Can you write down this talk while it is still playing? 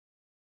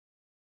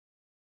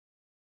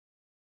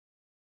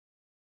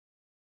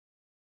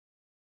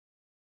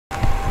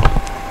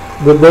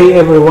Good day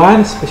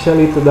everyone,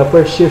 especially to the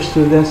first year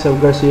students of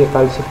Garcia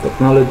College of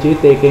Technology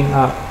taking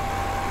up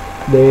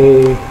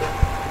the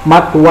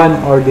Math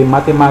 1 or the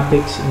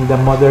Mathematics in the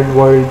Modern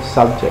World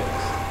subjects.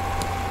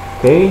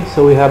 Okay,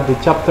 so we have the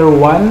chapter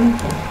 1,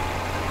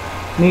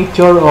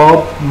 Nature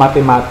of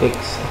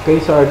Mathematics.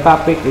 Okay, so our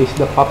topic is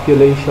the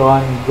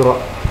population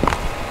growth.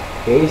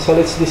 Okay, so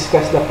let's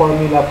discuss the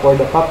formula for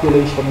the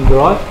population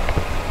growth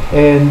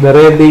and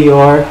ready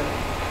your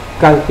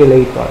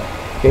calculator.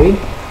 Okay.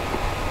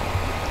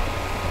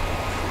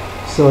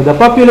 So the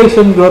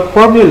population growth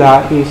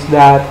formula is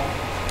that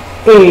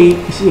A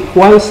is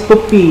equals to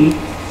P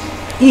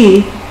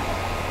E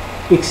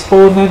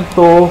exponent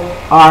to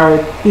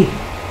RT,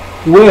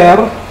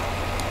 where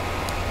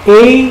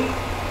A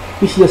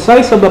is the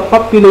size of the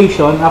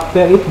population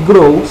after it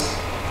grows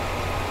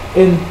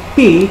and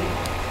P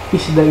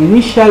is the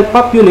initial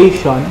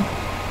population,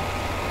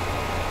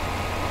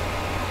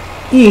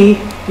 E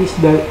is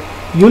the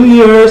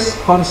Euler's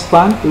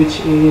constant, which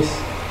is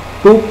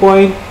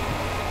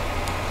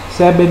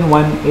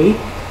 2.718,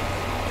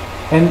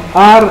 and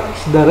R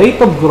is the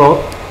rate of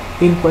growth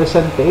in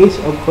percentage.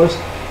 Of course,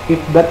 if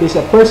that is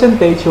a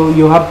percentage, so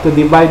you have to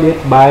divide it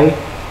by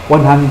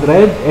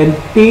 100, and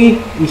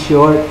T is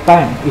your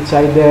time. It's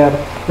either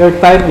your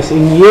time is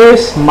in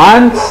years,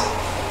 months,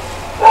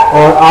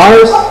 or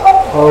hours,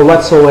 or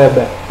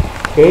whatsoever.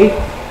 Okay?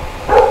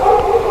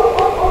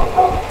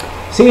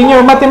 See, in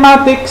your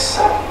mathematics,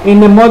 in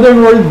the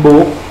Modern World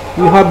book,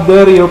 you have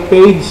there your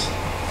page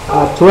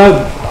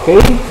 12.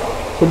 Okay?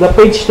 So the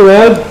page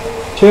 12,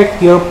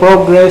 check your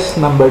progress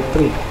number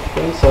 3.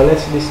 Okay, so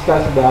let's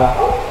discuss the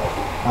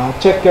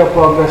check your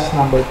progress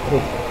number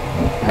 3.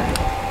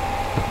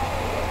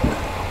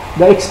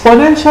 The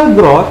exponential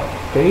growth,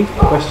 okay,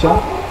 question.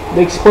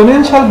 The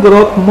exponential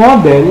growth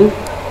model,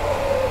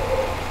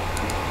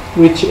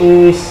 which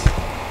is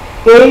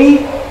A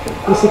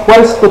is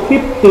equals to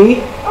 50,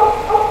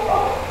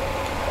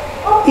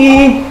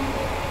 E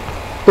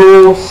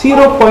to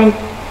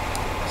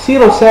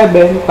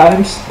 0.07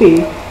 times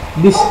T,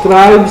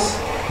 describes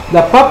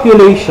the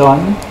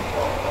population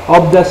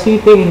of the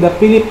city in the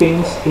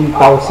Philippines in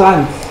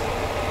thousands,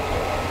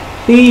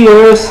 T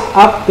years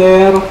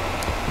after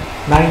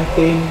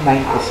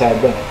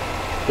 1997.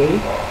 Okay,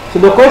 so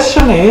the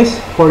question is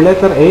for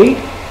letter A,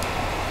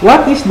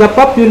 what is the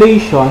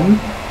population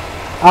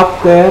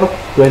after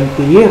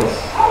 20 years?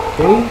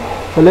 Okay,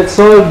 so let's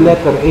solve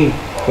letter A.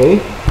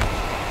 Okay,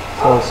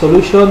 so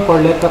solution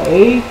for letter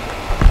A,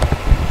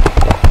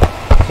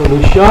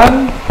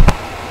 solution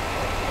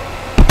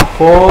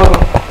for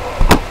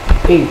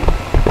A.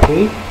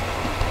 Okay,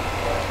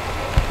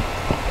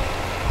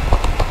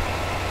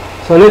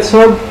 so let's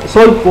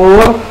solve for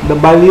the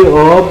value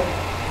of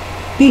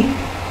T.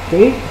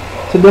 Okay,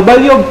 so the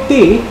value of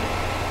T,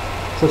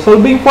 so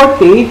solving for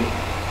T,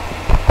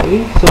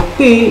 okay, so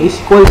T is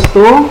equals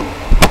to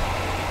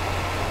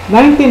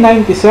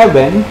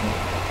 1997,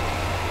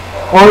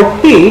 or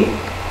T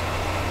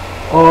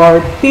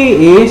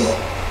is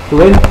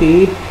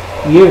 20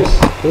 years.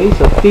 Okay,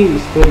 so T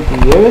is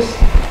 20 years.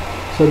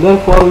 So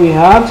therefore, we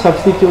have,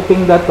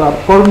 substituting that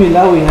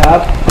formula, we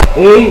have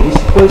A is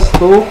equals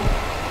to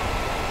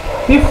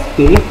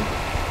 50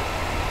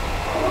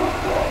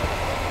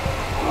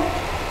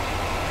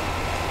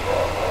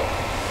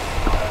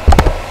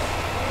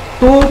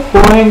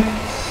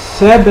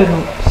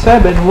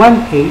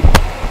 2.718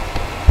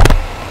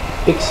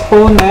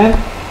 exponent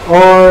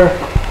or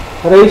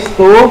raised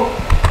to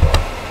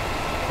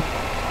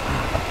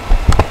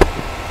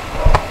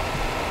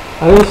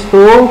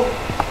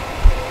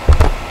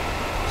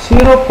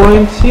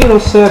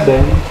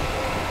 0.07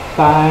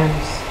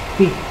 times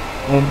T,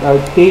 and our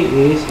T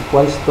is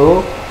equals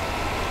to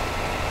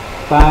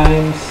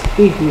times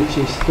T, which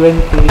is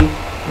 20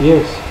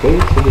 years. Okay,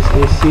 so this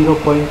is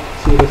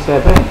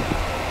 0.07,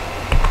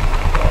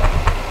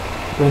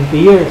 20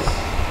 years.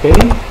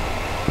 Okay,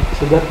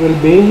 so that will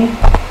be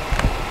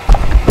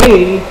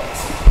A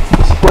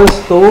is equals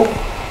to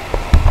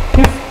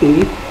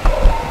 50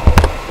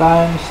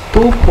 times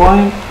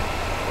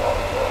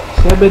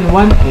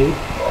 2.718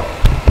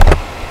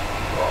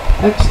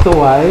 x to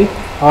y,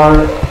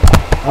 or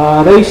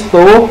raised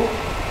to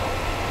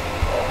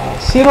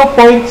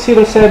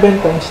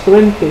 0.07 times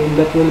 20, and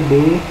that will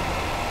be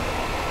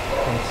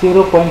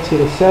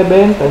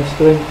 0.07 times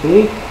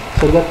 20,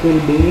 so that will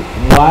be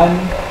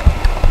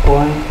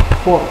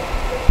 1.4.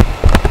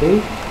 Okay,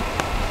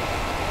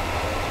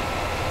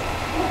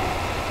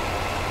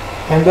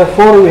 and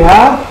therefore we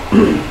have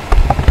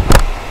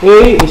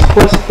A is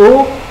equals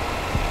to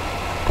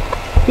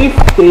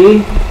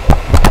 50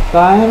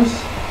 times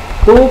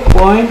 2.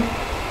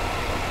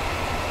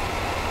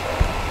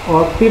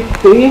 Or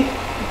 50,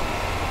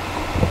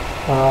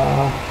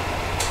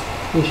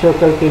 use your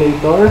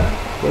calculator.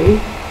 Okay,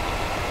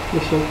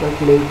 use your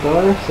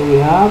calculator. So we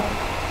have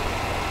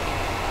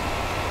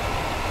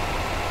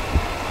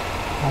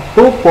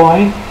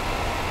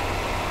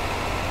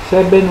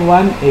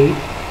 2.718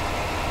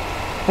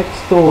 x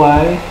to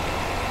y,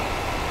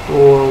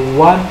 or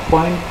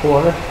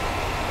 1.4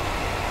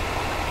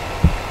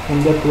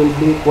 and that will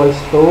be equals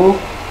to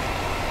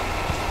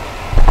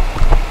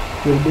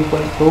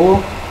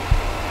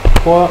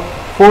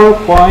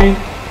 4.0546.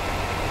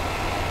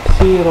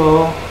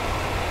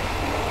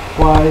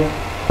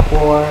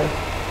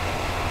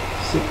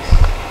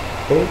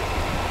 Okay,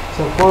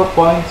 so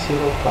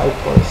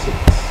 4.0546,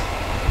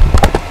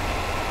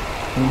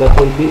 and that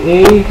will be A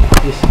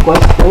is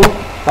equals to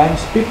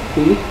times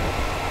 50,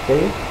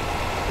 okay,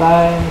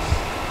 times,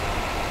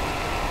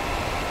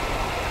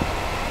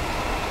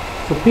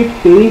 so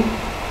 50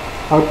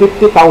 or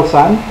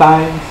 50,000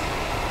 times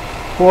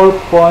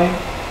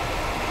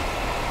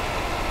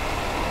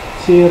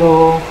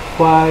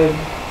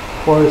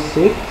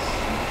 4.0546,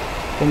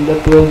 and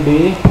that will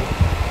be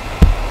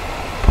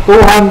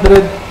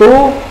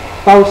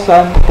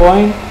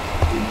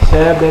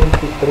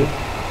 202,000.73.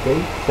 Okay,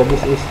 so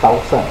this is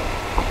 1,000.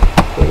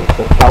 Okay,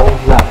 so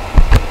 1,000.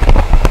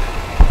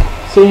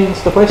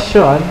 Since the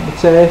question, it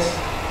says,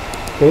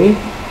 okay,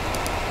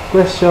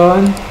 the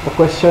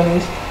question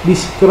is,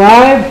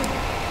 describe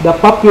the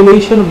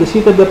population of the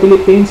city of the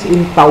Philippines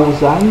in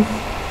thousands,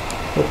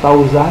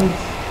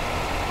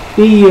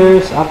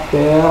 years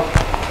after,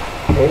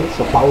 okay,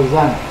 so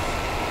 1,000.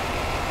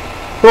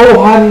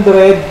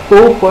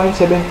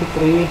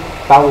 202.73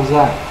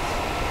 thousand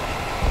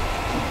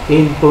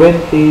in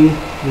 20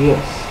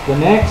 years. The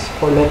next,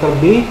 for letter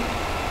B,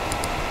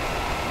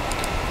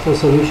 so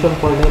solution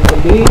for letter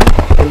B,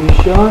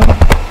 solution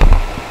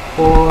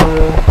for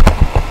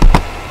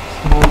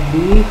small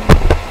b,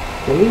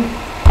 okay.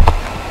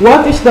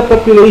 What is the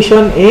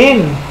population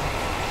in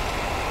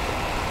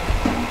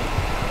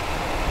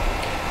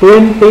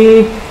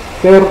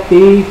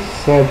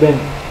 2037?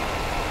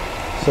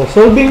 So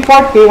solving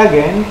for t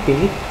again, t,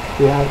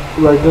 we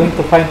are going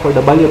to find for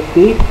the value of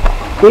t.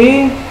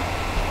 T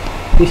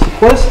is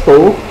equals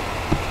to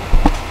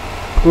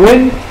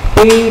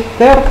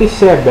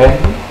 2037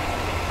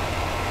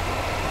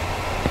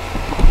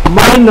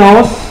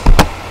 minus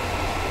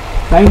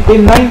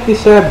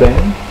 1997,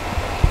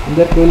 and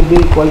that will be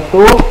equal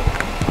to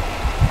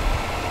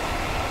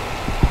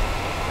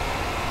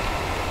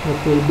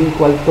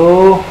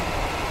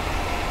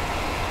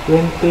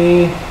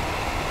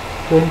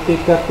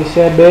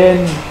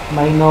 2037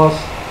 minus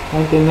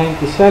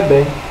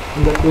 1997,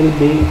 and that will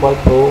be equal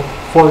to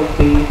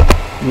 40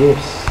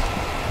 years.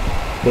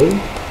 Okay,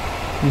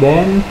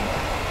 then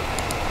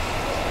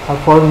our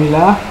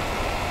formula,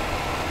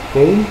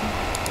 okay,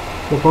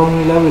 the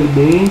formula will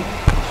be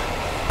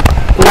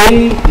A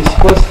is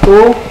equals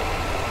to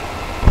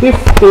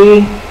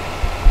 50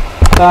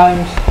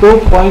 times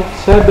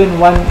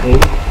 2.718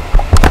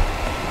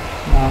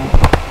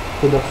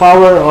 to the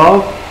power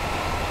of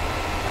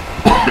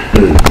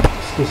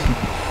excuse me,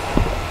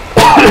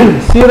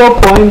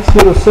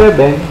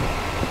 0.07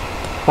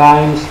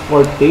 times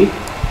 40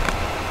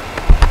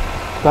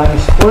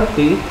 times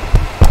 40.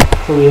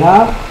 So we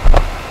have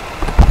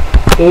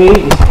A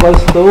is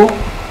equals to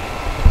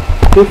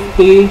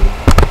 50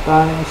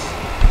 times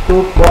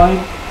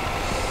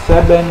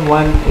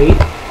 2.718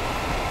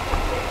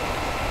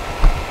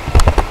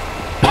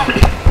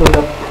 to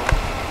the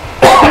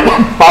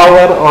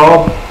power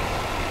of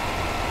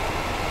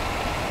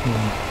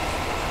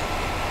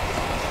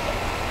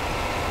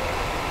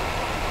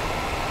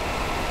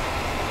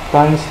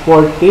times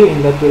 40,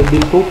 and that will be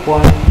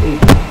 2.8.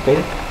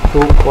 Okay,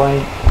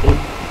 2.8.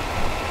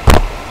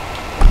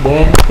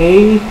 Then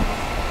A is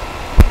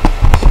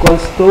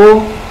equals to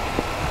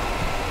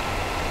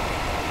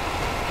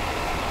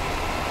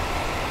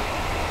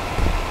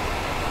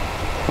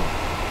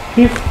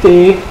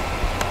 50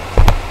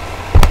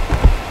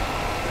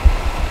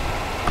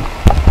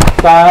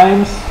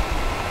 times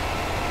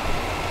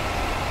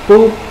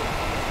 2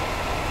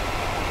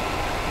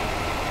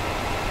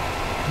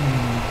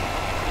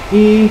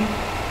 E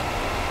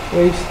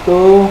raised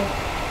to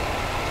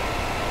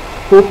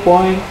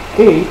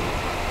 2.8,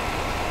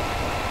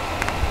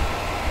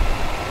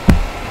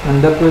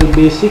 and that will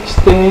be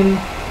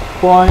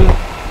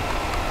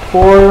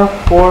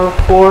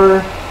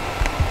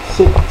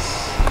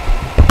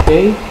 16.4446,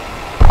 okay,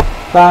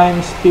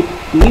 times 50.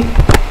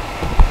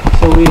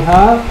 So we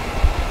have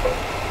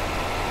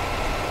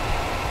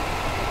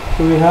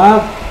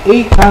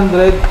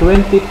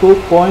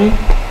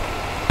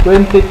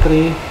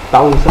 822.23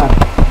 thousand.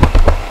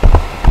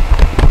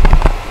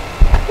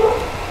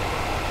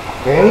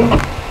 Okay,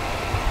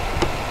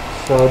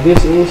 so this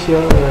is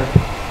your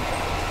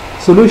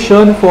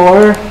solution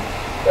for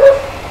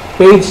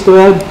page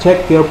 12.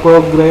 Check your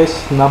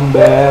progress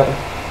number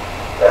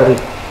 3.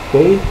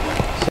 Okay.